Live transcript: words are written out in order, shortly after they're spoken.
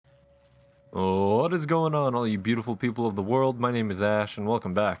What is going on, all you beautiful people of the world? My name is Ash, and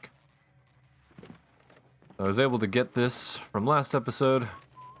welcome back. I was able to get this from last episode.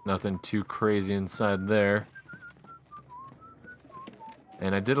 Nothing too crazy inside there.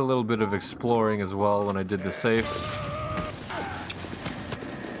 And I did a little bit of exploring as well when I did the safe.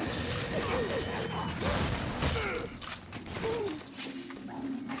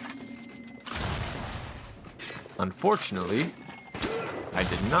 Unfortunately, I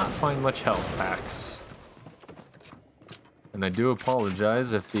did not find much health packs. And I do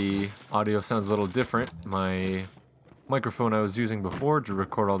apologize if the audio sounds a little different. My microphone I was using before to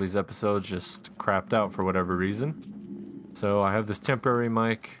record all these episodes just crapped out for whatever reason. So I have this temporary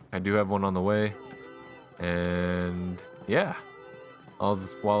mic. I do have one on the way. And yeah.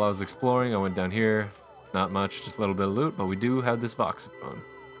 While I was exploring, I went down here. Not much, just a little bit of loot, but we do have this voxophone.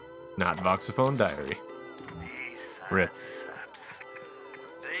 Not voxophone diary. Rip.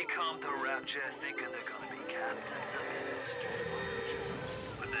 They come to Rapture thinking they're gonna be captains of history.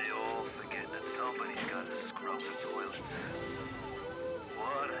 But they all forget that somebody's gotta scrub the toilets.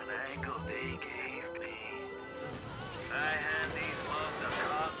 What an angle they gave me. I hand these mugs a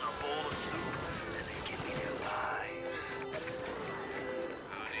cot and a bowl of soup, and they give me their lives.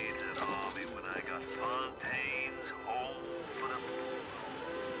 Who needs an army when I got Fontaine's home for the...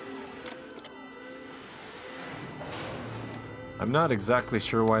 I'm not exactly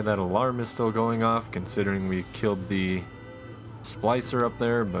sure why that alarm is still going off, considering we killed the splicer up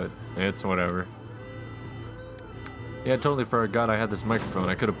there, but it's whatever. Yeah, I totally forgot I had this microphone.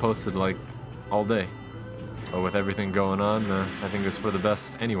 I could have posted like all day. But with everything going on, I think it's for the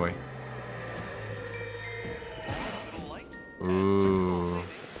best anyway. Ooh,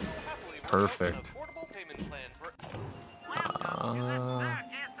 perfect.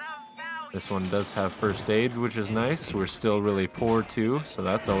 This one does have first aid, which is nice. We're still really poor too, so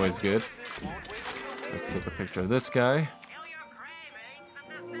that's always good. Let's take a picture of this guy.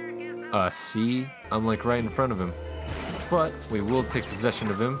 See? I'm like right in front of him. But we will take possession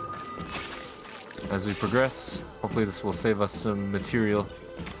of him as we progress. Hopefully this will save us some material.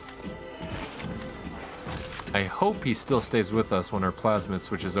 I hope he still stays with us when our plasmid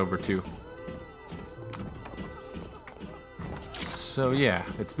switches over too. So yeah,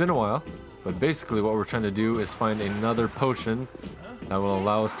 it's been a while, but basically what we're trying to do is find another potion that will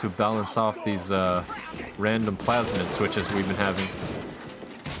allow us to balance off these random plasmid switches we've been having.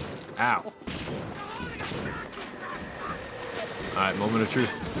 Ow. Alright, moment of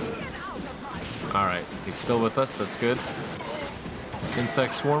truth. Alright, he's still with us, that's good.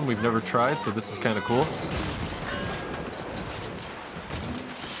 Insect swarm we've never tried, so this is kind of cool.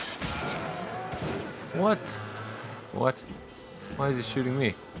 What? What? Why is he shooting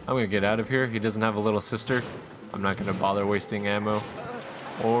me? I'm gonna get out of here. He doesn't have a little sister. I'm not gonna bother wasting ammo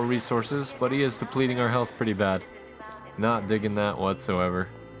or resources, but he is depleting our health pretty bad. Not digging that whatsoever.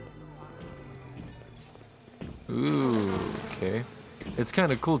 Ooh, okay. It's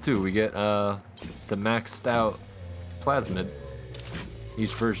kind of cool too. We get the maxed out plasmid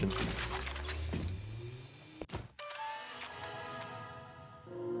each version.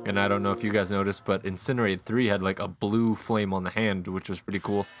 And I don't know if you guys noticed, but Incinerate 3 had like a blue flame on the hand, which was pretty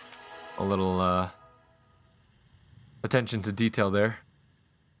cool. A little attention to detail there.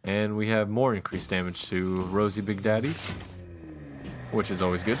 And we have more increased damage to Rosy Big Daddies, which is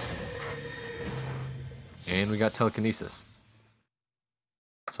always good. And we got telekinesis.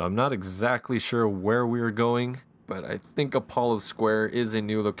 So I'm not exactly sure where we are going, but I think Apollo Square is a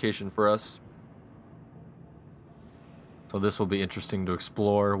new location for us. So this will be interesting to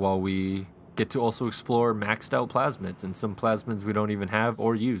explore while we get to also explore maxed out plasmids and some plasmids we don't even have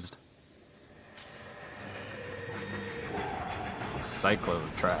or used. Cyclone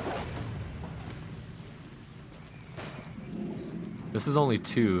trap. This is only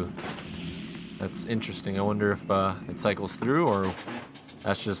 2. That's interesting. I wonder if it cycles through or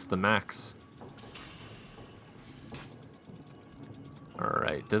that's just the max.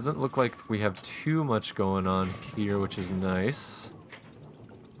 Alright, doesn't look like we have too much going on here, which is nice.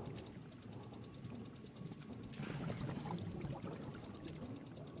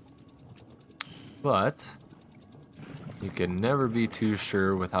 But you can never be too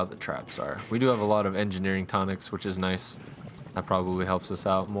sure with how the traps are. We do have a lot of engineering tonics, which is nice. That probably helps us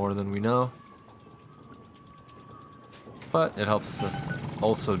out more than we know. But it helps us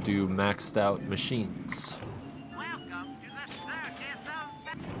also do maxed out machines.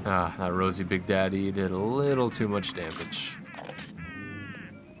 Ah, that Rosy Big Daddy did a little too much damage.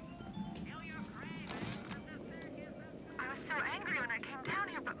 I was so angry when I came down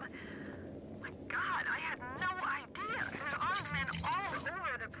here, but my God, I had no idea. There were armed men all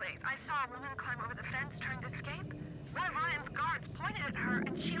over the place. I saw saw a woman climb over the fence trying to escape. One of Ryan's guards pointed at her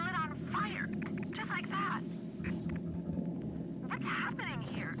and she lit on fire. Just like that. What's happening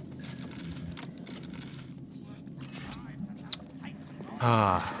here?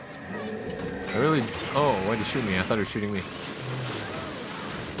 Ah. I really... Oh, why'd he shoot me? I thought he was shooting me.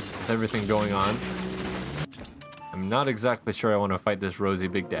 With everything going on, I'm not exactly sure I want to fight this Rosie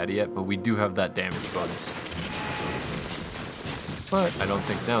Big Daddy yet, but we do have that damage bonus. But I don't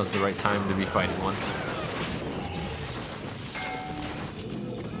think now's the right time to be fighting one.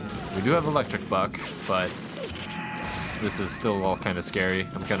 We do have Electric Buck, but this is still all kind of scary.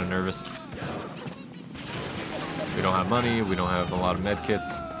 I'm kind of nervous. We don't have money, we don't have a lot of med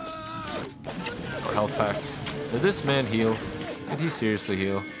kits or health packs. Did this man heal? Did he seriously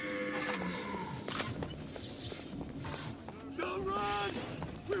heal?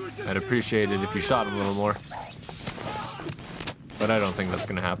 I'd appreciate it if you shot him a little more. But I don't think that's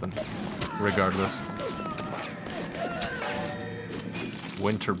gonna happen, regardless.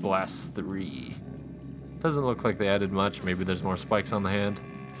 Winter Blast 3. Doesn't look like they added much. Maybe there's more spikes on the hand.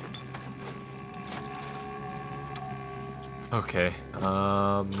 Okay,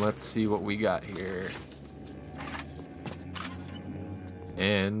 let's see what we got here.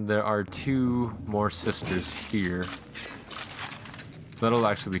 And there are 2 more sisters here. So that'll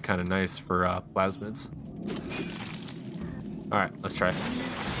actually be kind of nice for plasmids. Alright, let's try.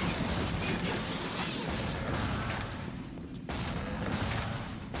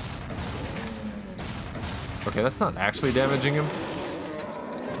 Okay, that's not actually damaging him,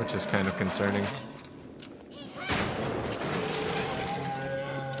 which is kind of concerning.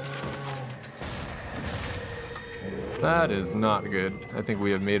 That is not good. I think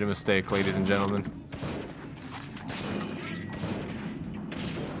we have made a mistake, ladies and gentlemen.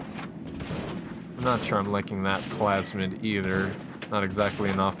 I'm not sure I'm liking that plasmid either. Not exactly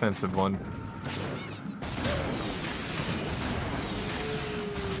an offensive one.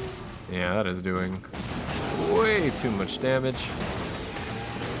 Yeah, that is doing way too much damage.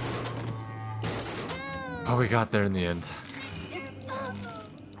 Oh, we got there in the end.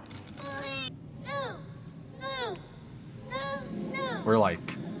 We're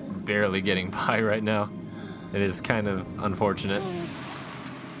like barely getting by right now. It is kind of unfortunate.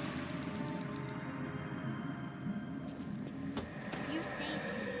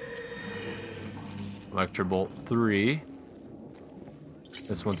 Electrobolt 3.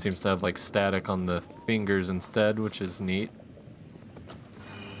 This one seems to have like static on the fingers instead, which is neat.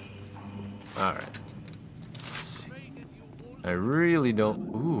 Alright. I really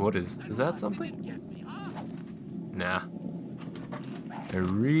don't... Ooh, what is that something? Nah. I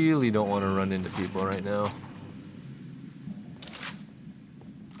really don't want to run into people right now.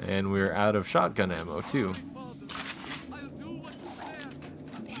 And we're out of shotgun ammo too.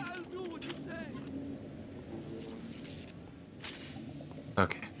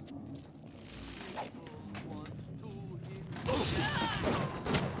 Okay.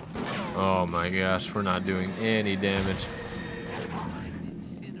 Oh my gosh, we're not doing any damage.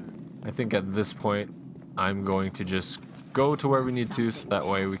 I think at this point, I'm going to just go to where we need to, so that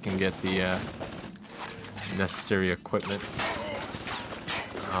way we can get the necessary equipment.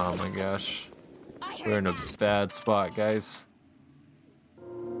 Oh my gosh. We're in a bad spot, guys.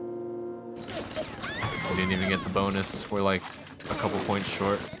 We didn't even get the bonus. We're like a couple points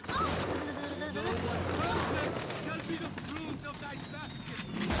short.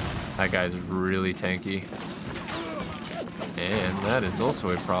 That guy's really tanky. And that is also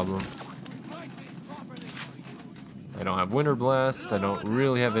a problem. I don't have Winter Blast. I don't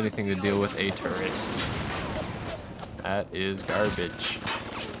really have anything to deal with a turret. That is garbage.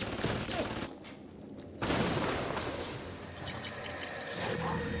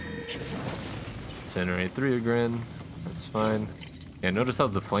 Incinerate 3 again. That's fine. Yeah, notice how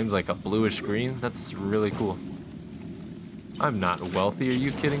the flame's like a bluish green? That's really cool. I'm not wealthy, are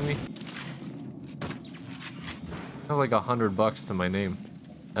you kidding me? I have like $100 to my name.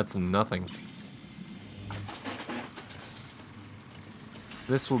 That's nothing.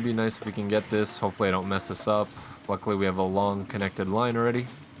 This will be nice if we can get this. Hopefully I don't mess this up. Luckily we have a long connected line already.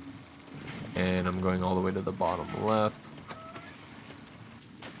 And I'm going all the way to the bottom left.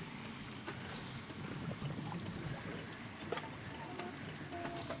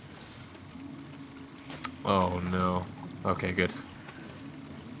 Oh no. Okay, good.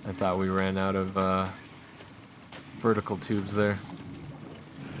 I thought we ran out of vertical tubes there.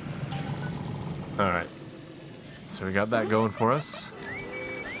 Alright. So we got that going for us.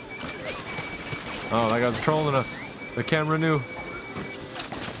 Oh, that guy's trolling us. The camera knew.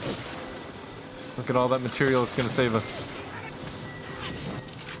 Look at all that material it's gonna save us.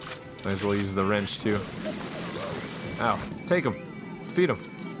 Might as well use the wrench too. Ow. Take him. Feed him.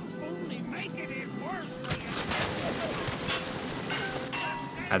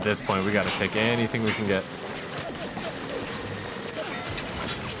 At this point, we gotta take anything we can get.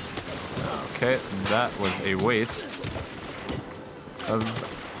 Okay, that was a waste of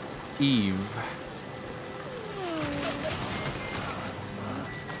Eve.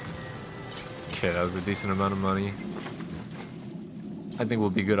 Okay, that was a decent amount of money. I think we'll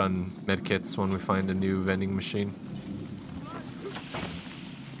be good on medkits when we find a new vending machine.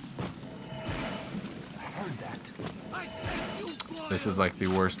 This is like the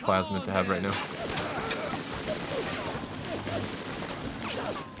worst plasmid to have right now.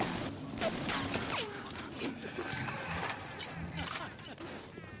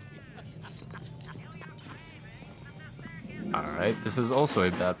 Alright, this is also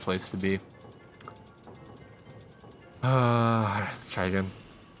a bad place to be. Let's try again.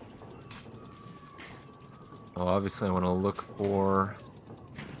 Oh, obviously I want to look for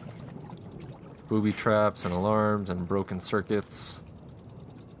booby traps and alarms and broken circuits.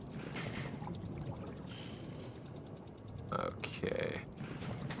 Okay.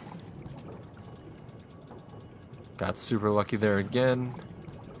 Got super lucky there again.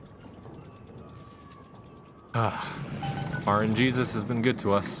 RNGesus has been good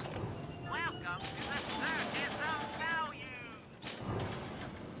to us.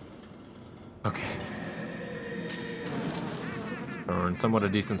 Okay. We're in somewhat a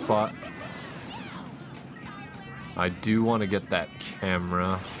decent spot. I do want to get that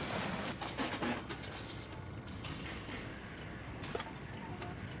camera.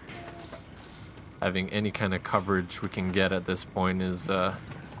 Having any kind of coverage we can get at this point is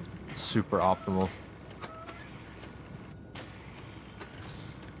super optimal.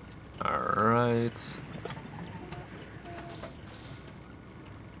 Alright.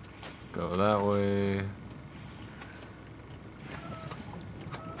 Go that way.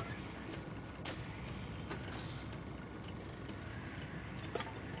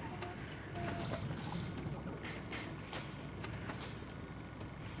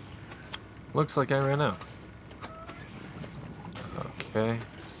 Looks like I ran out. Okay.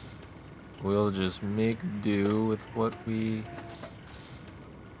 We'll just make do with what we...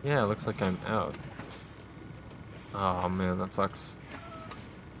 Yeah, looks like I'm out. Oh man, that sucks.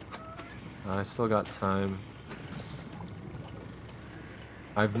 I still got time.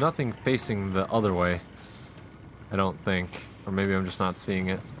 I have nothing facing the other way. I don't think. Or maybe I'm just not seeing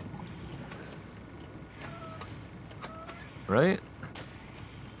it. Right?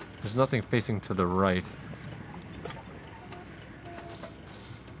 There's nothing facing to the right.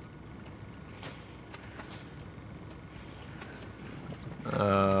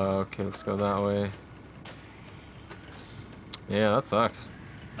 Okay, let's go that way. Yeah, that sucks.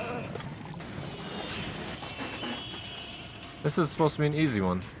 This is supposed to be an easy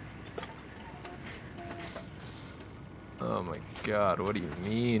one. Oh my god, what do you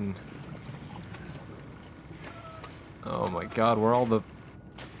mean? Oh my god, where all the...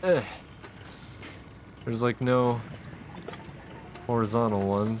 There's like no horizontal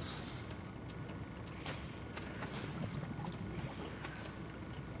ones.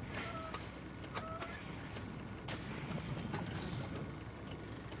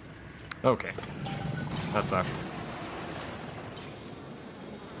 Okay, that sucked.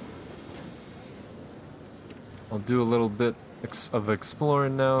 I'll do a little bit of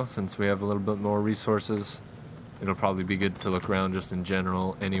exploring now since we have a little bit more resources. It'll probably be good to look around just in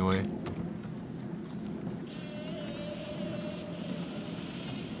general anyway.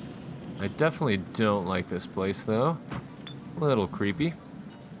 I definitely don't like this place though. A little creepy.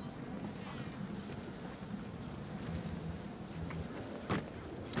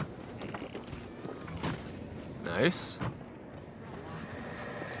 Nice.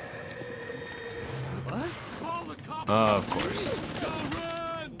 What? Of course.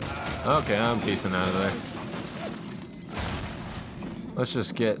 Okay, I'm piecing out of there. Let's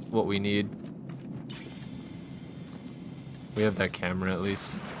just get what we need. We have that camera at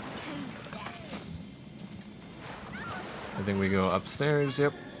least. I think we go upstairs,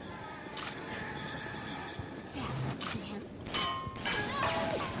 yep.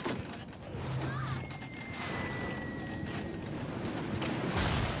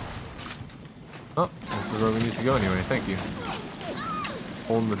 Oh, this is where we need to go anyway, thank you.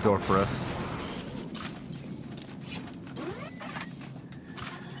 Holding the door for us.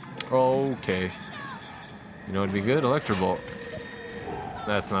 Okay. You know what'd be good? Electrobolt.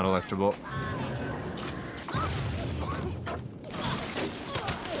 That's not Electrobolt.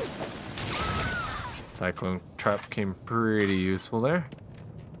 Cyclone trap came pretty useful there.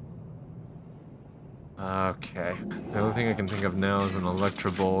 Okay. The only thing I can think of now is an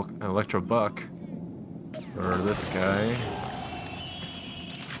electro buck. Or this guy.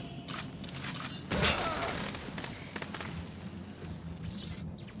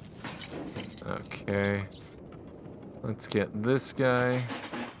 Okay. Let's get this guy.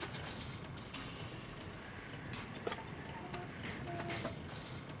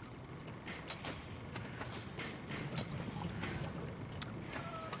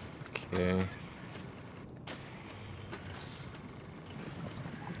 Okay.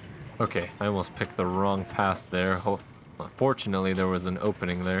 Okay, I almost picked the wrong path there. Fortunately, there was an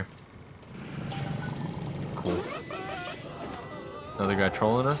opening there. Cool. Another guy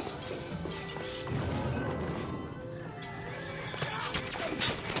trolling us?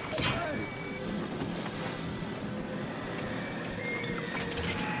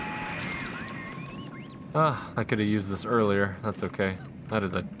 Ah, I could have used this earlier. That's okay. That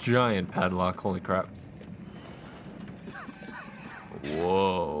is a giant padlock. Holy crap.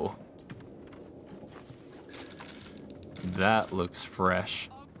 Whoa. That looks fresh.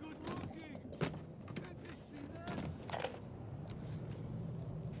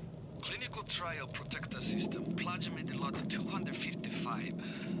 Clinical trial protector system. Plasmid lot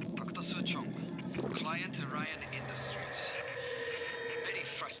 255. Dr. Suchong. Client Ryan Industries. Very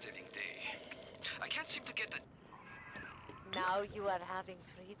frustrating day. I can't seem to get the... Now you are having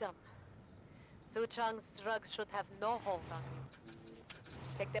freedom. Suchong's drugs should have no hold on you.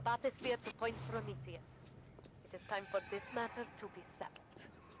 Check the bathysphere to Point Prometheus. It is time for this matter to be settled.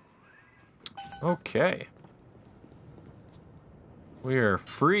 Okay. We are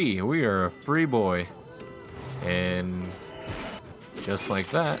free. We are a free boy. And just like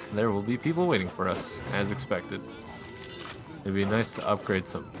that, there will be people waiting for us, as expected. It'd be nice to upgrade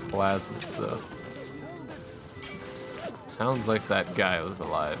some plasmids, though. Sounds like that guy was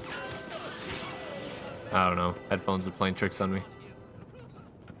alive. I don't know. Headphones are playing tricks on me.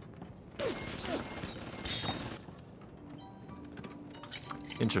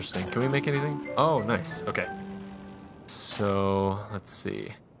 Interesting. Can we make anything? Oh, nice. Okay. So, let's see.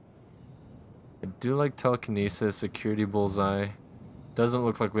 I do like telekinesis, security bullseye. Doesn't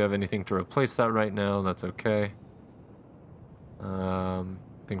look like we have anything to replace that right now. That's okay. I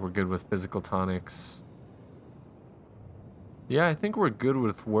think we're good with physical tonics. Yeah, I think we're good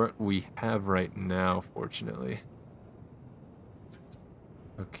with what we have right now, fortunately.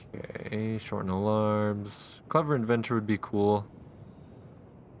 Okay, shorten alarms. Clever inventor would be cool.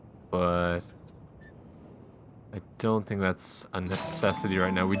 But I don't think that's a necessity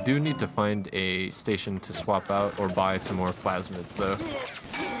right now. We do need to find a station to swap out or buy some more plasmids, though.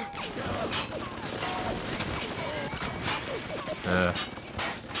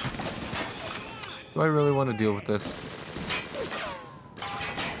 Do I really want to deal with this?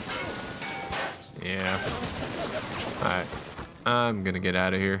 Yeah. Alright. I'm gonna get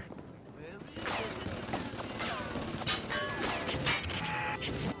out of here.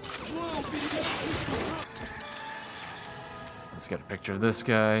 Let's get a picture of this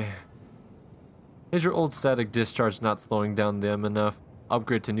guy. Is your old static discharge not slowing down them enough?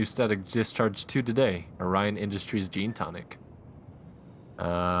 Upgrade to new static discharge 2 today. Orion Industries Gene Tonic.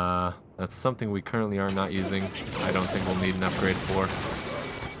 That's something we currently are not using. I don't think we'll need an upgrade for.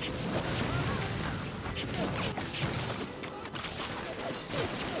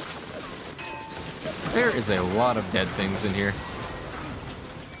 There is a lot of dead things in here.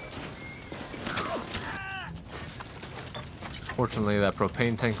 Fortunately, that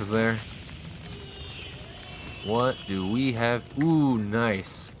propane tank was there. What do we have? Ooh,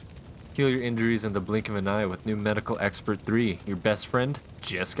 nice. Heal your injuries in the blink of an eye with new Medical Expert 3. Your best friend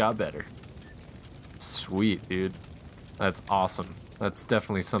just got better. Sweet, dude. That's awesome. That's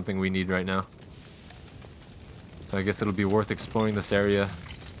definitely something we need right now. So I guess it'll be worth exploring this area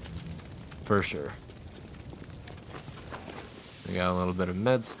for sure. We got a little bit of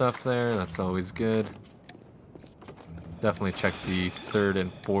med stuff there. That's always good. Definitely check the 3rd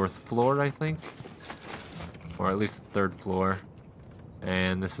and 4th floor, I think. Or at least the 3rd floor.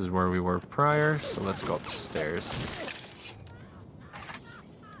 And this is where we were prior, so let's go upstairs.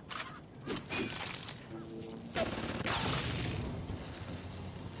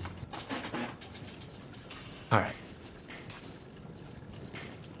 Alright.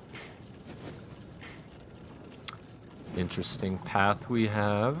 Interesting path we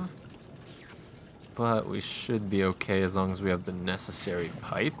have. But we should be okay as long as we have the necessary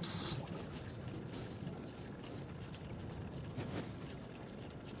pipes.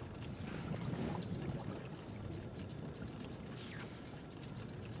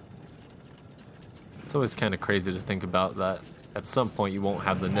 It's always kind of crazy to think about that at some point you won't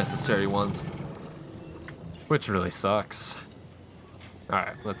have the necessary ones. Which really sucks.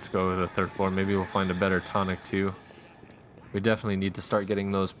 Alright, let's go to the third floor. Maybe we'll find a better tonic too. We definitely need to start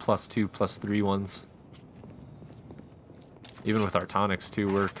getting those +2, +3 ones. Even with our tonics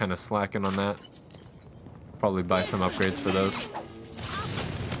too, we're kind of slacking on that. Probably buy some upgrades for those.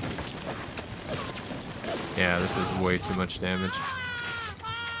 Yeah, this is way too much damage.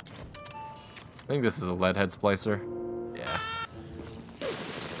 I think this is a lead head splicer. Yeah.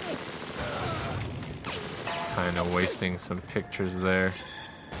 Kind of wasting some pictures there.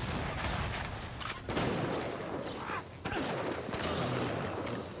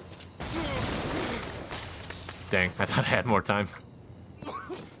 Dang, I thought I had more time.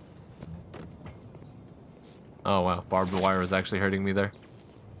 Oh wow, barbed wire was actually hurting me there.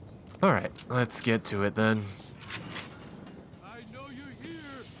 Alright, let's get to it then.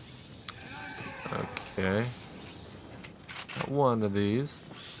 Okay. Got one of these.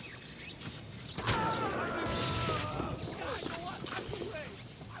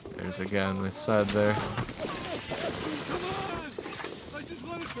 There's a guy on my side there. I just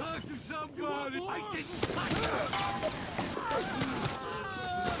want to talk to somebody.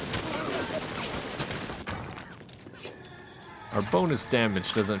 Our bonus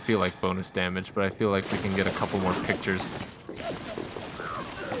damage doesn't feel like bonus damage, but I feel like we can get a couple more pictures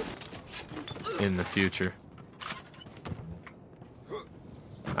in the future.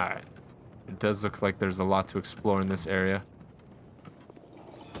 Alright. It does look like there's a lot to explore in this area.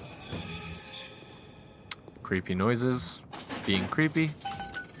 Creepy noises. Being creepy.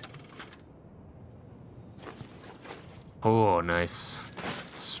 Oh, nice.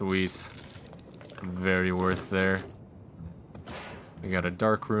 Sweet. Very worth there. We got a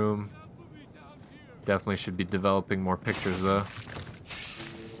dark room. Definitely should be developing more pictures though.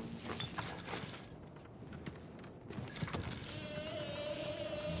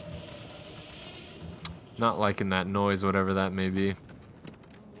 Not liking that noise, whatever that may be.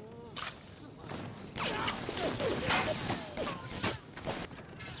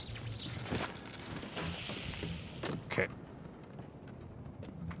 Okay.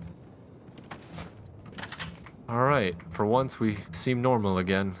 Alright, for once we seem normal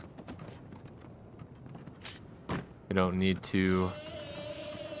again. We don't need to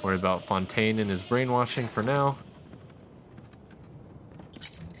worry about Fontaine and his brainwashing for now.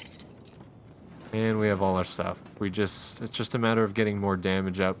 And we have all our stuff. It's just a matter of getting more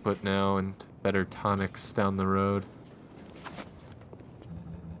damage output now and better tonics down the road.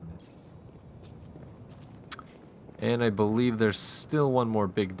 And I believe there's still one more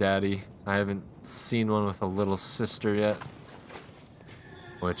Big Daddy. I haven't seen one with a little sister yet,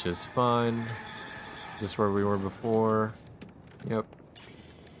 which is fine. Just where we were before. Yep.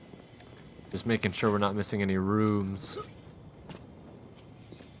 Just making sure we're not missing any rooms.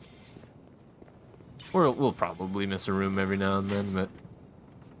 We'll probably miss a room every now and then, but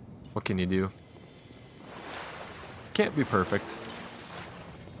what can you do? Can't be perfect.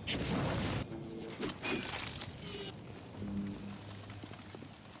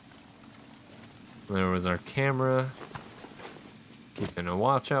 There was our camera, keeping a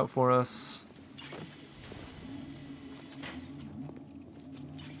watch out for us.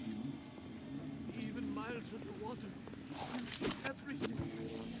 Even miles underwater, you see everything.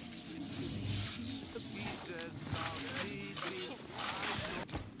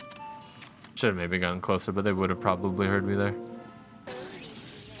 Should have maybe gotten closer, but they would have probably heard me there.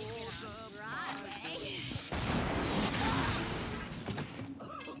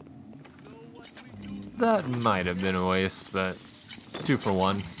 That might have been a waste, but 2 for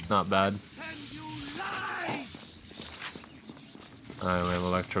 1, not bad. Alright, we have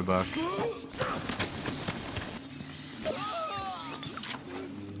Electro Buck.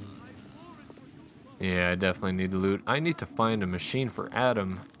 Yeah, I definitely need to loot. I need to find a machine for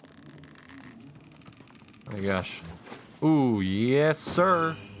Adam. My gosh. Ooh, yes,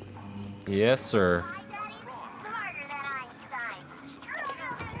 sir. Yes, sir.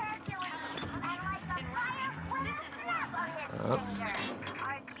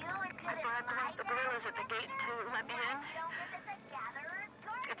 The gorillas at the gate to let me in.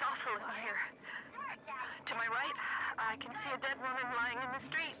 It's awful in here. To my right, I can see a dead woman lying in the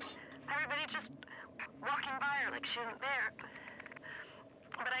street. Everybody just walking by her like she isn't there.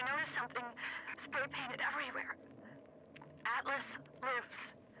 But I noticed something spray painted everywhere. Atlas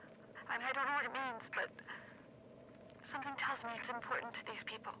lives. I mean, I don't know what it means, but something tells me it's important to these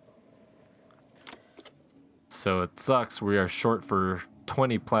people. So it sucks. We are short for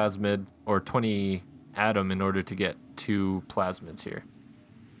 20 plasmid or 20 atom in order to get 2 plasmids here.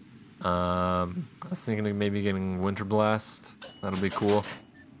 I was thinking of maybe getting Winter Blast. That'll be cool.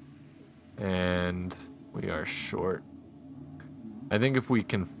 And We are short. I think if we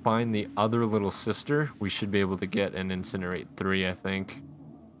can find the other little sister, we should be able to get an Incinerate 3, I think.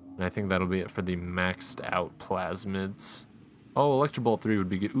 And I think that'll be it for the maxed out plasmids. Oh, Electrobolt 3 would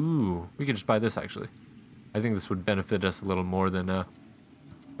be good. Ooh, we could just buy this, actually. I think this would benefit us a little more than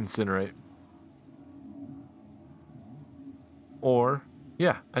Incinerate. Or,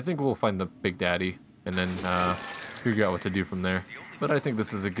 yeah, I think we'll find the Big Daddy and then figure out what to do from there. But I think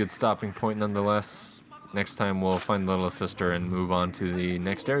this is a good stopping point nonetheless. Next time we'll find the little sister and move on to the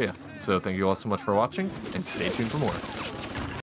next area. So thank you all so much for watching, and stay tuned for more.